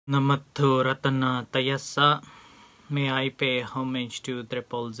Namathu Ratana Tayasa. May I pay homage to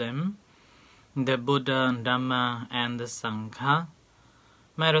Triple Zem, the Buddha, Dhamma, and the Sangha.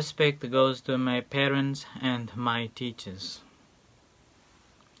 My respect goes to my parents and my teachers.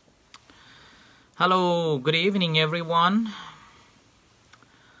 Hello, good evening everyone.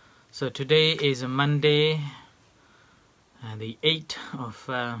 So today is Monday, the 8th of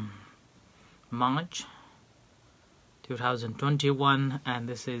March 2021, and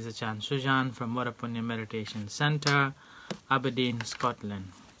this is Chan Sujan from Varapunya Meditation Center, Aberdeen,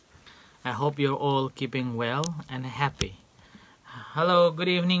 Scotland. I hope you're all keeping well and happy. Hello, good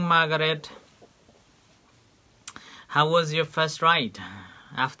evening Margaret. How was your first ride?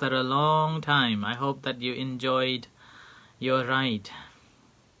 After a long time, I hope that you enjoyed your ride.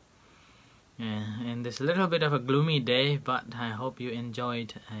 In this little bit of a gloomy day, but I hope you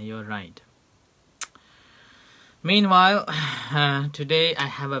enjoyed your ride. Meanwhile, today I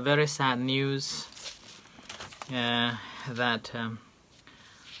have a very sad news that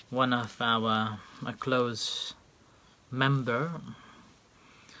one of our close member,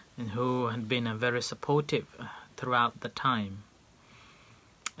 and who had been very supportive throughout the time,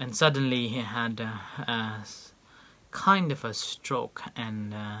 and suddenly he had a kind of a stroke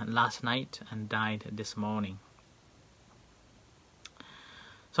and last night and died this morning.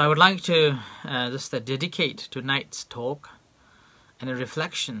 So I would like to just dedicate tonight's talk and a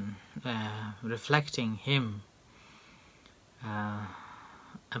reflection, reflecting him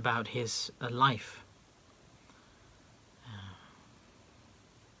about his life.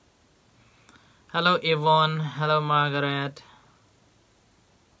 Hello Yvonne, hello Margaret.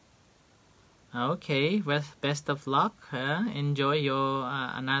 Okay, well, best of luck. Enjoy your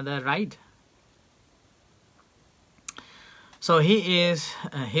another ride. So he is,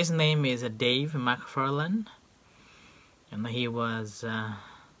 his name is Dave MacFarlane, and he was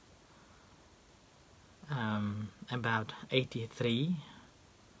about 83,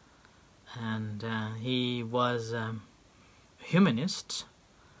 and he was a humanist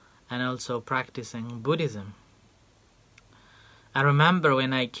and also practicing Buddhism. I remember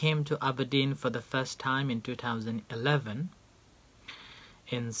when I came to Aberdeen for the first time in 2011,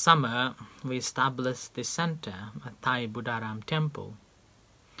 in summer, we established the center, a Thai Buddharam temple,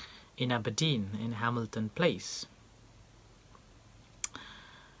 in Aberdeen, in Hamilton Place.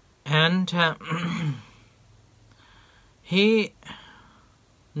 And he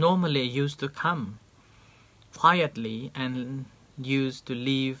normally used to come quietly and used to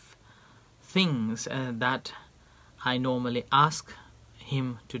leave things that I normally ask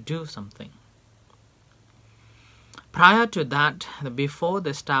him to do something. Prior to that, before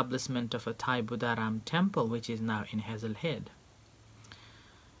the establishment of a Thai Buddharam temple, which is now in Hazelhead,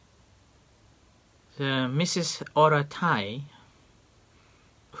 Mrs. Ora Thai,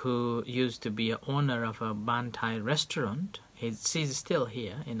 who used to be an owner of a Ban Thai restaurant, she's still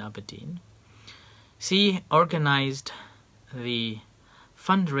here in Aberdeen, she organized the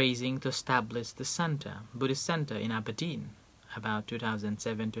fundraising to establish the center, Buddhist center in Aberdeen, about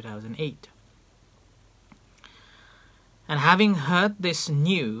 2007-2008. And having heard this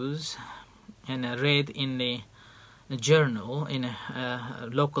news and read in the journal, in a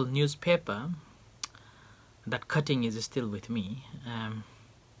local newspaper, that cutting is still with me,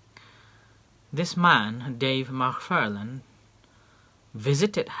 this man, Dave MacFarlane,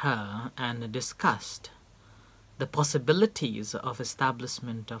 visited her and discussed the possibilities of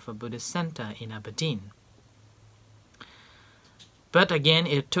establishment of a Buddhist center in Aberdeen. But again,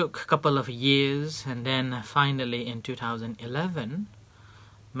 it took a couple of years, and then finally in 2011,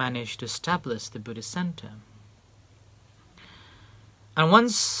 managed to establish the Buddhist center. And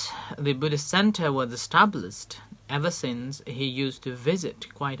once the Buddhist center was established, ever since he used to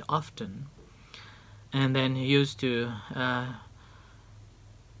visit quite often, and then he used to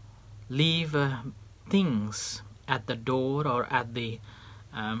leave things at the door or at the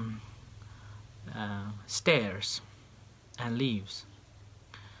stairs and leaves.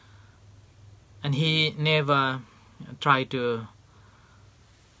 And he never tried to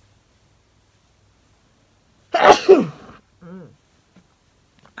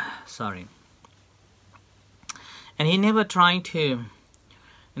sorry. And he never tried to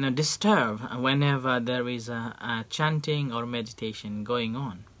disturb whenever there is a chanting or meditation going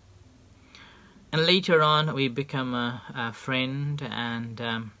on. And later on we become a friend,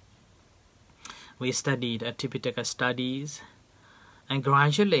 and we studied Tipitaka studies, and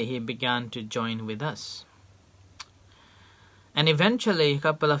gradually he began to join with us. And eventually, a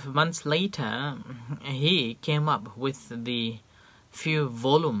couple of months later, he came up with the few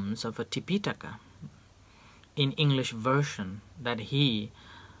volumes of a Tipitaka in English version that he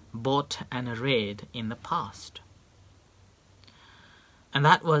bought and read in the past. And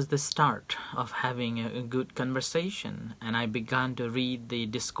that was the start of having a good conversation. And I began to read the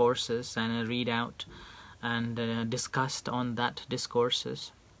discourses and read out and discussed on that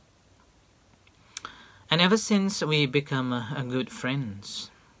discourses. And ever since we become a good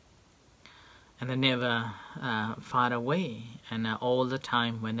friends. And they're never far away. And all the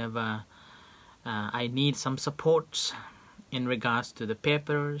time, whenever I need some support in regards to the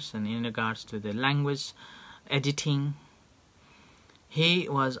papers and in regards to the language editing, he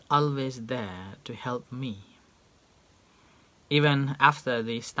was always there to help me. Even after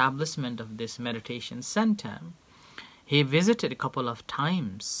the establishment of this meditation center, he visited a couple of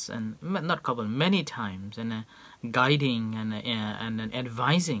times, and not couple, many times, and guiding and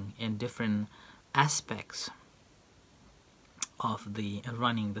advising in different aspects of the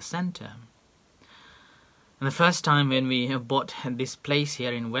running the center. And the first time when we bought this place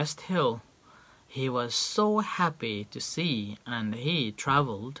here in West Hill, he was so happy to see, and he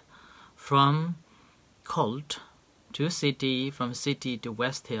traveled from Colt to city, from city to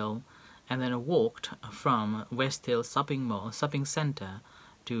West Hill, and then walked from West Hill shopping center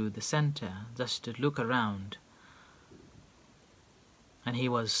to the center just to look around. And he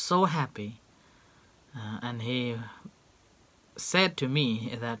was so happy, and he said to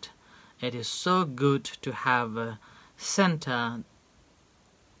me that it is so good to have a center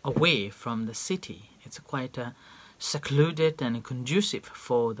away from the city. It's quite secluded and conducive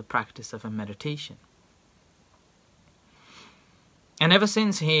for the practice of a meditation. And ever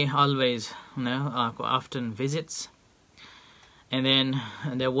since, he always, often visits. And then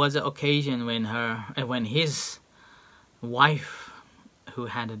there was an occasion when his wife, who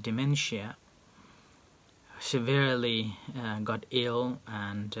had a dementia, severely got ill,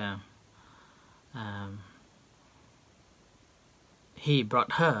 and he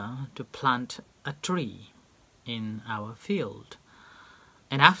brought her to plant a tree in our field.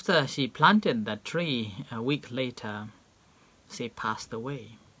 And after she planted that tree, a week later, she passed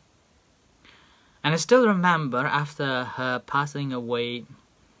away. And I still remember, after her passing away,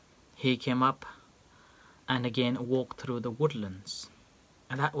 he came up and again walked through the woodlands.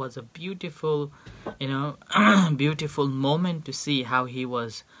 And that was a beautiful, beautiful moment to see how he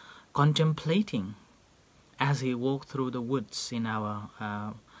was contemplating as he walked through the woods in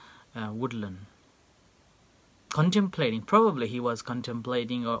our woodland. Contemplating, probably he was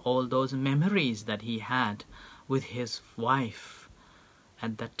contemplating all those memories that he had with his wife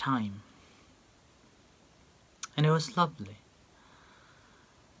at that time. And it was lovely.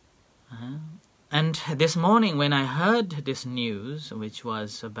 And this morning when I heard this news, which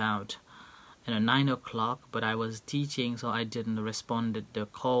was about 9 o'clock, but I was teaching, so I didn't respond to the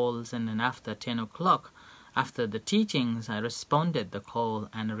calls, and then after 10 o'clock, after the teachings, I responded the call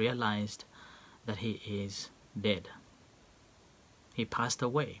and realized that he is dead. He passed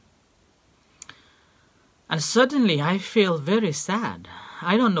away. And suddenly I feel very sad.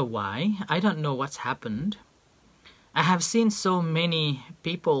 I don't know why. I don't know what's happened. I have seen so many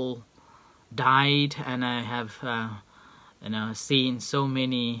people died, and I have seen so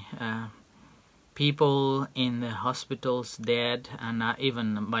many people in the hospitals dead, and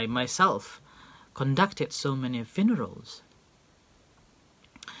even by myself conducted so many funerals.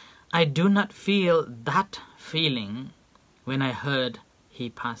 I do not feel that feeling when I heard he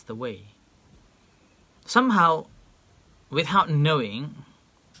passed away. Somehow, without knowing,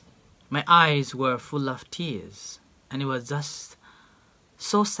 my eyes were full of tears, and it was just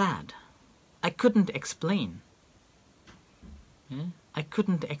so sad. I couldn't explain. I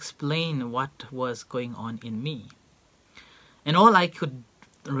couldn't explain what was going on in me. And all I could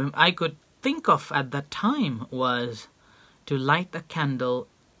think of at that time was to light a candle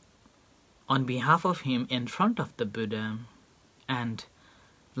on behalf of him in front of the Buddha and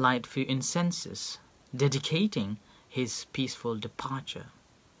light few incenses, dedicating his peaceful departure.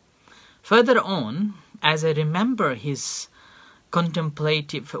 Further on, as I remember his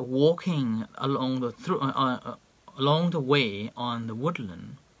contemplative walking along the way on the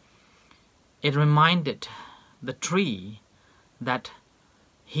woodland, it reminded the tree that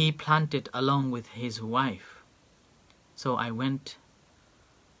he planted along with his wife. So I went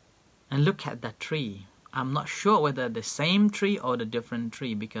and looked at that tree. I'm not sure whether the same tree or the different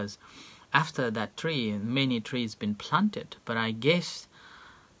tree, because after that tree, many trees been planted, but I guess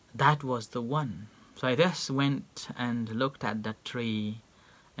that was the one. So I just went and looked at that tree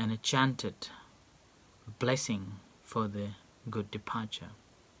and chanted blessing for the good departure.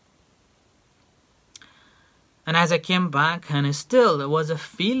 And as I came back, and still there was a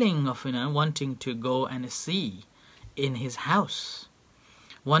feeling of wanting to go and see in his house,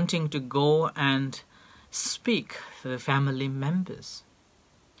 wanting to go and speak to the family members.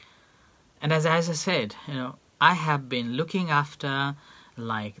 And as I said, I have been looking after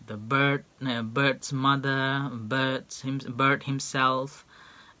like the Bert's mother, Bert himself,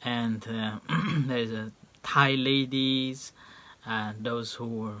 and there's Thai ladies, those who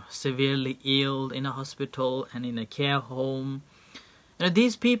were severely ill in a hospital and in a care home.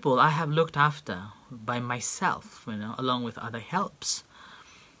 These people I have looked after by myself, along with other helps.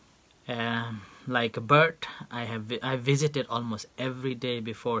 Like Bert, I visited almost every day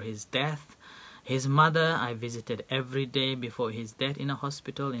before his death. His mother, I visited every day before his death in a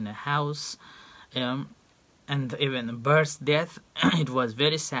hospital, in a house. And even Bert's death, it was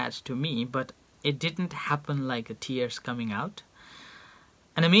very sad to me, but it didn't happen like tears coming out.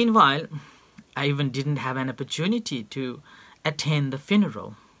 And meanwhile, I even didn't have an opportunity to attend the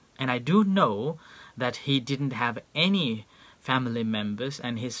funeral. And I do know that he didn't have any family members,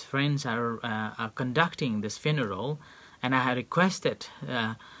 and his friends are conducting this funeral. And I had requested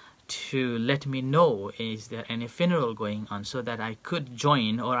to let me know, is there any funeral going on, so that I could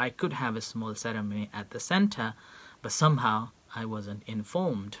join, or I could have a small ceremony at the center, but somehow I wasn't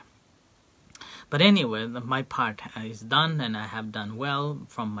informed. But anyway, my part is done, and I have done well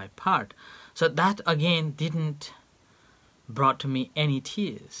from my part. So that again didn't brought to me any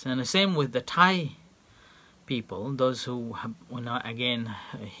tears. And the same with the Thai people, those who have, again,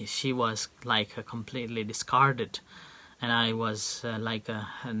 she was like completely discarded. And I was like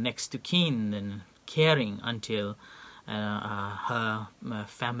next to kin and caring until her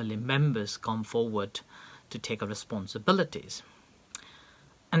family members come forward to take responsibilities.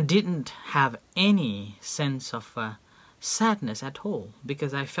 And didn't have any sense of sadness at all,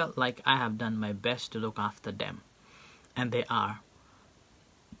 because I felt like I have done my best to look after them. And they are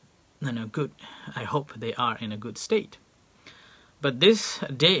good. I hope they are in a good state. But this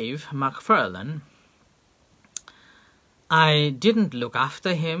Dave MacFarlane, I didn't look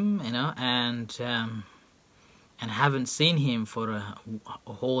after him, and haven't seen him for a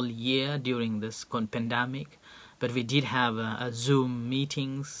whole year during this pandemic. But we did have Zoom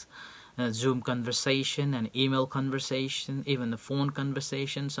meetings, Zoom conversation, and email conversation, even the phone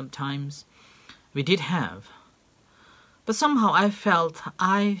conversation sometimes. We did have. But somehow I felt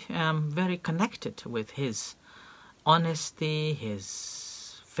I am very connected with his honesty,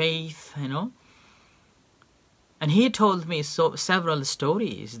 his faith, And he told me several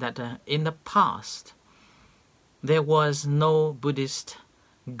stories that in the past there was no Buddhist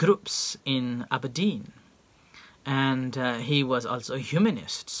groups in Aberdeen. And he was also a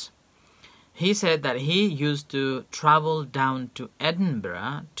humanist. He said that he used to travel down to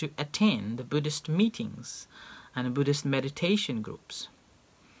Edinburgh to attend the Buddhist meetings and Buddhist meditation groups.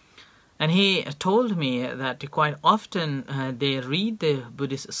 And he told me that quite often they read the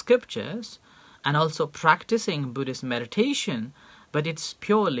Buddhist scriptures and also practicing Buddhist meditation, but it's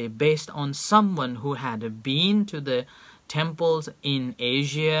purely based on someone who had been to the temples in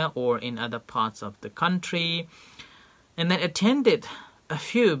Asia or in other parts of the country, and then attended a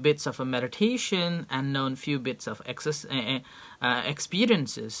few bits of a meditation and known few bits of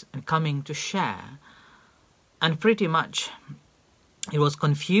experiences and coming to share. And pretty much it was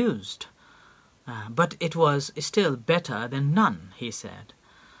confused, but it was still better than none, he said.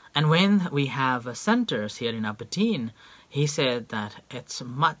 And when we have centers here in Aberdeen, he said that it's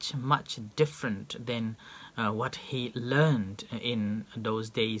much, much different than what he learned in those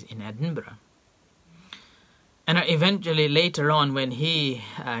days in Edinburgh. And eventually later on, when he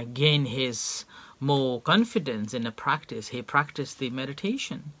gained his more confidence in the practice, he practiced the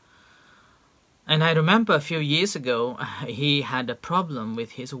meditation. And I remember a few years ago, he had a problem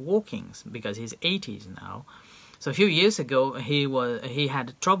with his walkings because he's 80s now. So a few years ago, he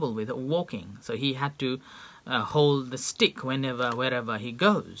had trouble with walking. So he had to hold the stick wherever he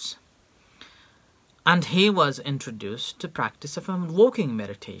goes. And he was introduced to practice of walking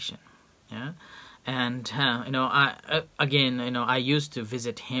meditation. Yeah. And I used to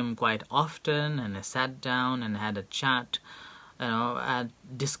visit him quite often, and I sat down and had a chat,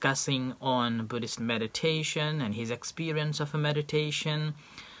 discussing on Buddhist meditation and his experience of a meditation,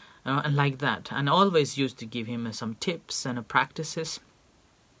 and like that. And I always used to give him some tips and practices.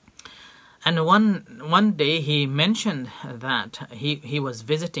 And one day he mentioned that he was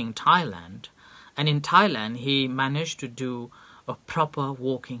visiting Thailand, and in Thailand he managed to do a proper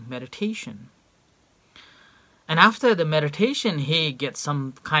walking meditation. And after the meditation, he gets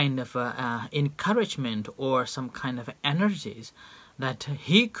some kind of encouragement or some kind of energies that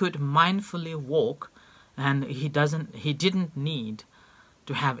he could mindfully walk, and he didn't need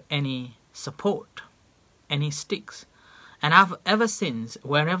to have any support, any sticks. And ever since,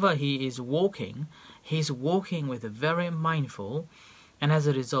 wherever he is walking, he's walking with a very mindful, and as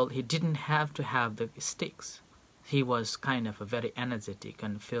a result, he didn't have to have the sticks. He was kind of a very energetic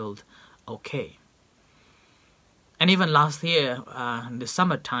and felt okay. And even last year, in the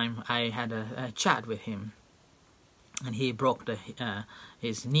summertime, I had a chat with him, and he broke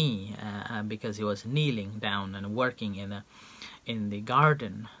his knee because he was kneeling down and working in the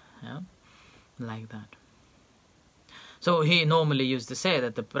garden, like that. So he normally used to say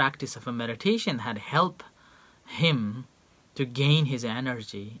that the practice of a meditation had helped him to gain his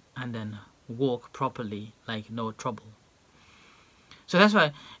energy and then walk properly like no trouble. So that's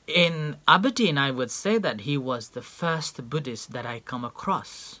why in Aberdeen I would say that he was the first Buddhist that I come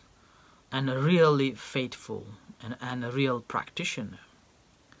across, and a really faithful and a real practitioner.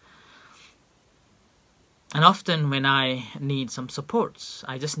 And often when I need some supports,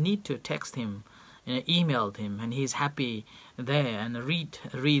 I just need to text him and emailed him, and he's happy there, and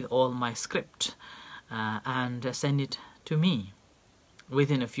read all my script and send it to me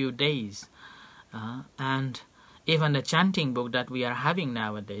within a few days. And even the chanting book that we are having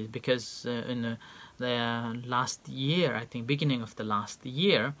nowadays, because in the last year, I think beginning of the last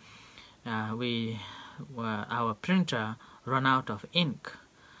year, our printer ran out of ink,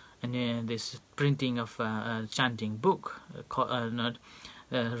 and this printing of a chanting book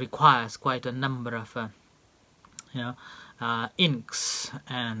requires quite a number of inks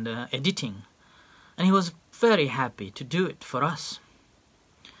and editing, and he was very happy to do it for us.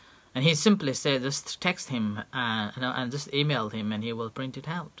 And he simply said, just text him and just email him, and he will print it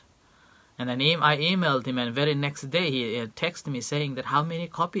out. And then I emailed him, and very next day he texted me saying that how many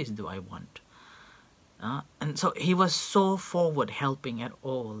copies do I want? And so he was so forward, helping at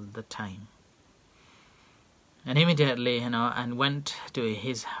all the time. And immediately, and went to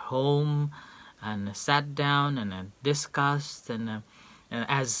his home and sat down and discussed. And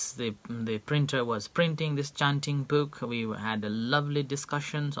as the printer was printing this chanting book, we had lovely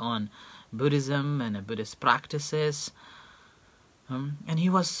discussions on Buddhism and Buddhist practices. And he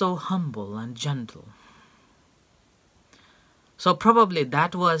was so humble and gentle. So probably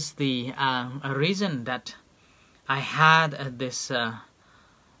that was the reason that I had this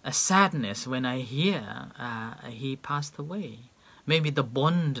a sadness when I hear he passed away. Maybe the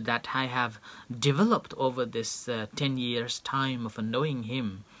bond that I have developed over this 10 years time of knowing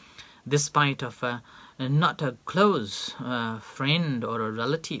him, despite of not a close friend or a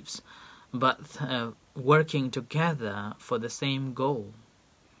relatives, but working together for the same goal.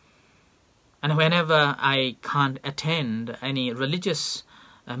 And whenever I can't attend any religious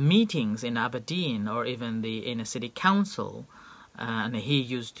meetings in Aberdeen or even the inner city council, and he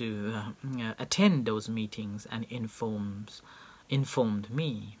used to attend those meetings and informed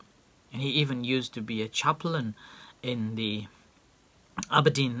me. And he even used to be a chaplain in the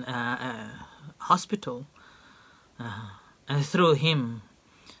Aberdeen hospital. And through him,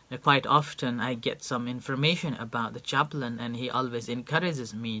 quite often I get some information about the chaplain, and he always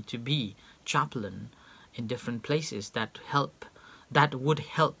encourages me to be chaplain in different places that would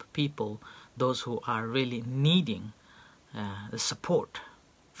help people, those who are really needing the support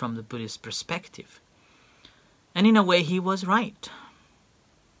from the Buddhist perspective. And in a way, he was right.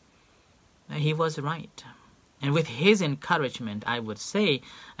 He was right. And with his encouragement, I would say,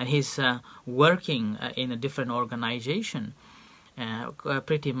 and his working in a different organization,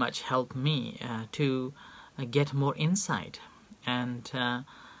 pretty much helped me to get more insight. And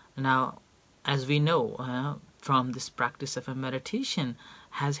now, as we know, from this practice of a meditation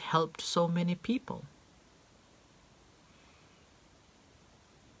has helped so many people.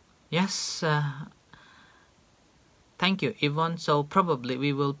 Yes, thank you, Yvonne. So probably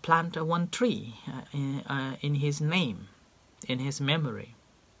we will plant one tree in his name, in his memory,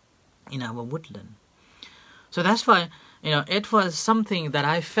 in our woodland. So that's why, it was something that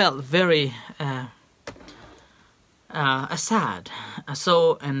I felt very sad.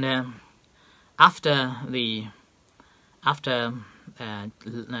 So, and after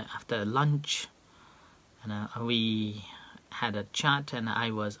lunch, we had a chat, and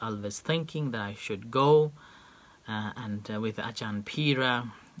I was always thinking that I should go. And with Ajahn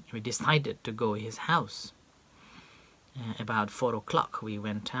Pira, we decided to go to his house. About 4 o'clock, we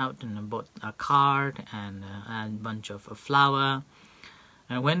went out and bought a card and a bunch of flour,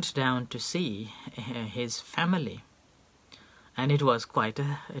 and went down to see his family. And it was quite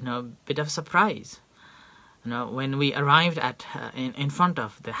a bit of surprise. When we arrived at in front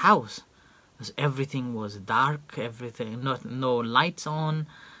of the house, everything was dark, everything no lights on,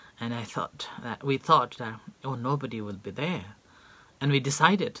 and we thought that nobody will be there, and we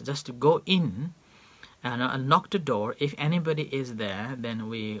decided just to go in and knock the door. If anybody is there, then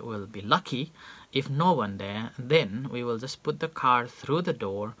we will be lucky. If no one there, then we will just put the card through the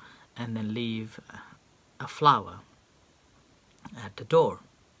door and then leave a flower at the door.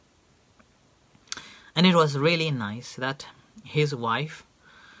 And it was really nice that his wife,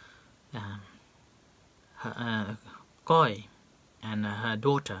 Koi, and her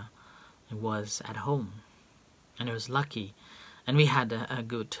daughter was at home, and it was lucky. And we had a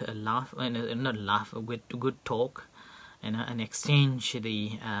good laugh, not laugh, a good talk, and exchange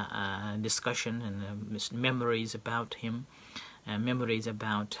the discussion and memories about him, memories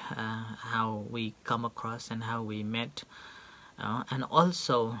about how we come across and how we met, and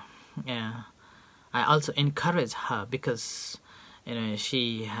also I also encourage her, because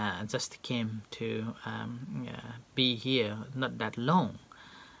she just came to be here not that long.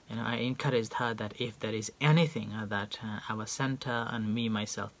 I encouraged her that if there is anything that our center and me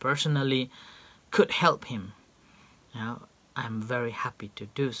myself personally could help him, I'm very happy to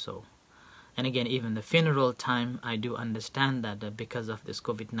do so. And again, even the funeral time, I do understand that because of this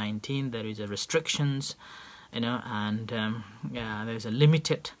COVID-19 there is a restrictions, and there's a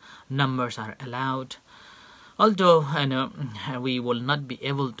limited numbers are allowed. Although we will not be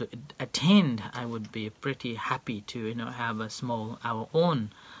able to attend, I would be pretty happy to have our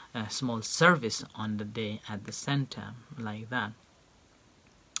own small service on the day at the center like that.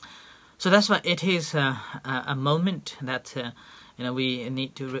 So that's why it is a moment that we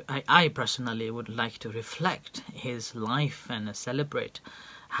need to. I personally would like to reflect his life and celebrate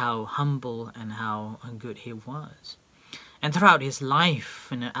how humble and how good he was. And throughout his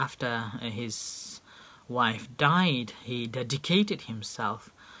life, after his wife died, he dedicated himself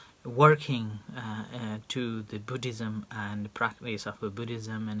working to the Buddhism and practice of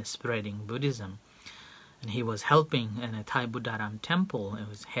Buddhism and spreading Buddhism. And he was helping in a Thai Buddharam temple, it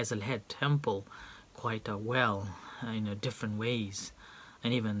was Hazelhead temple, quite well in different ways,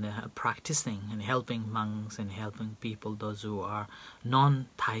 and even practicing and helping monks and helping people, those who are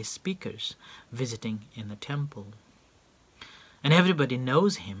non-Thai speakers, visiting in the temple. And everybody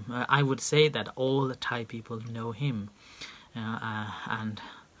knows him. I would say that all the Thai people know him, and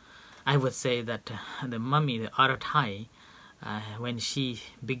I would say that the mummy, the Arathai, when she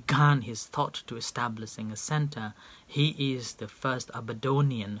began his thought to establishing a center, he is the first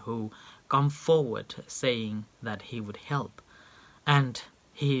Aberdonian who come forward saying that he would help. And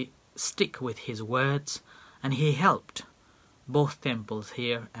he stick with his words, and he helped both temples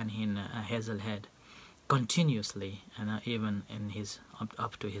here and in Hazelhead continuously, and even in his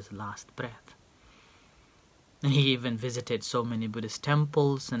up to his last breath. And he even visited so many Buddhist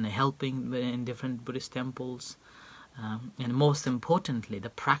temples and helping in different Buddhist temples, and most importantly, the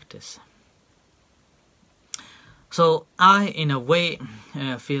practice. So I, in a way,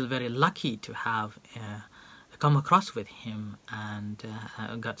 feel very lucky to have come across with him and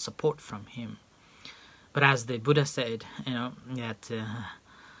got support from him. But as the Buddha said, that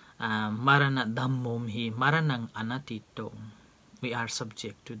marana dhammom hi maranang anatito, we are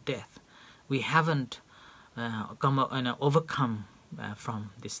subject to death. We haven't overcome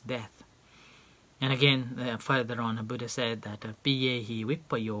from this death. And again, further on, Buddha said that piyehi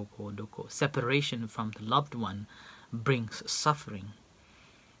vipayogo dukkho, separation from the loved one brings suffering.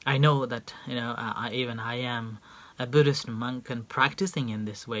 I know that even I am a Buddhist monk and practicing in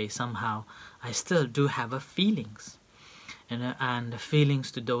this way. Somehow I still do have feelings, and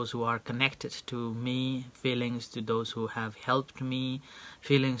feelings to those who are connected to me, feelings to those who have helped me,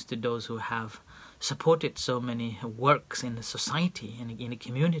 feelings to those who have supported so many works in the society and in the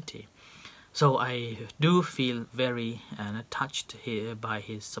community. So I do feel very touched here by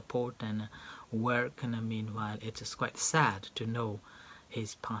his support and work, and meanwhile it is quite sad to know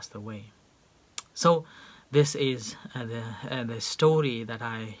he's passed away. So this is the story that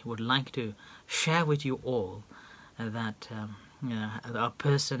I would like to share with you all, that a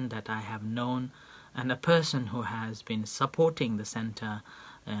person that I have known and a person who has been supporting the center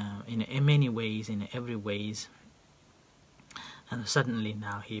in many ways, in every ways, and suddenly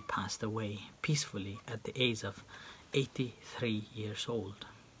now he passed away peacefully at the age of 83 years old.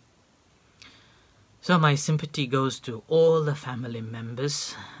 So my sympathy goes to all the family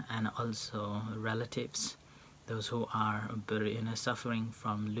members and also relatives, those who are suffering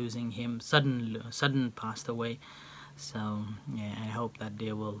from losing him, sudden passed away. So yeah, I hope that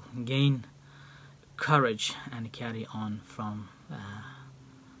they will gain courage and carry on from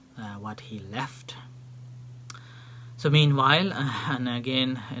what he left. So meanwhile, and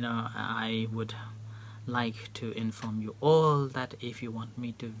again, I would like to inform you all that if you want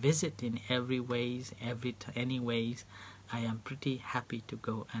me to visit in any ways, I am pretty happy to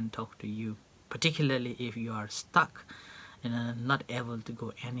go and talk to you. particularly if you are stuck and not able to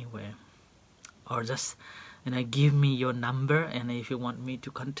go anywhere, or just give me your number, and if you want me to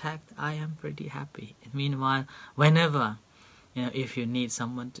contact, I am pretty happy. And meanwhile, whenever if you need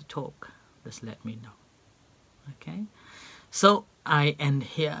someone to talk, just let me know. Okay, so I end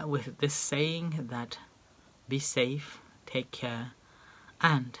here with this saying that be safe, take care,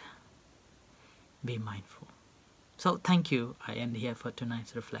 and be mindful. So thank you. I end here for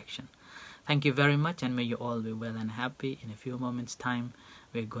tonight's reflection. Thank you very much, and may you all be well and happy. In a few moments' time,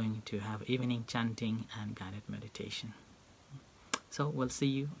 we're going to have evening chanting and guided meditation. So we'll see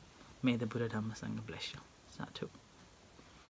you. May the Buddha Dhamma Sangha bless you. Sadhu.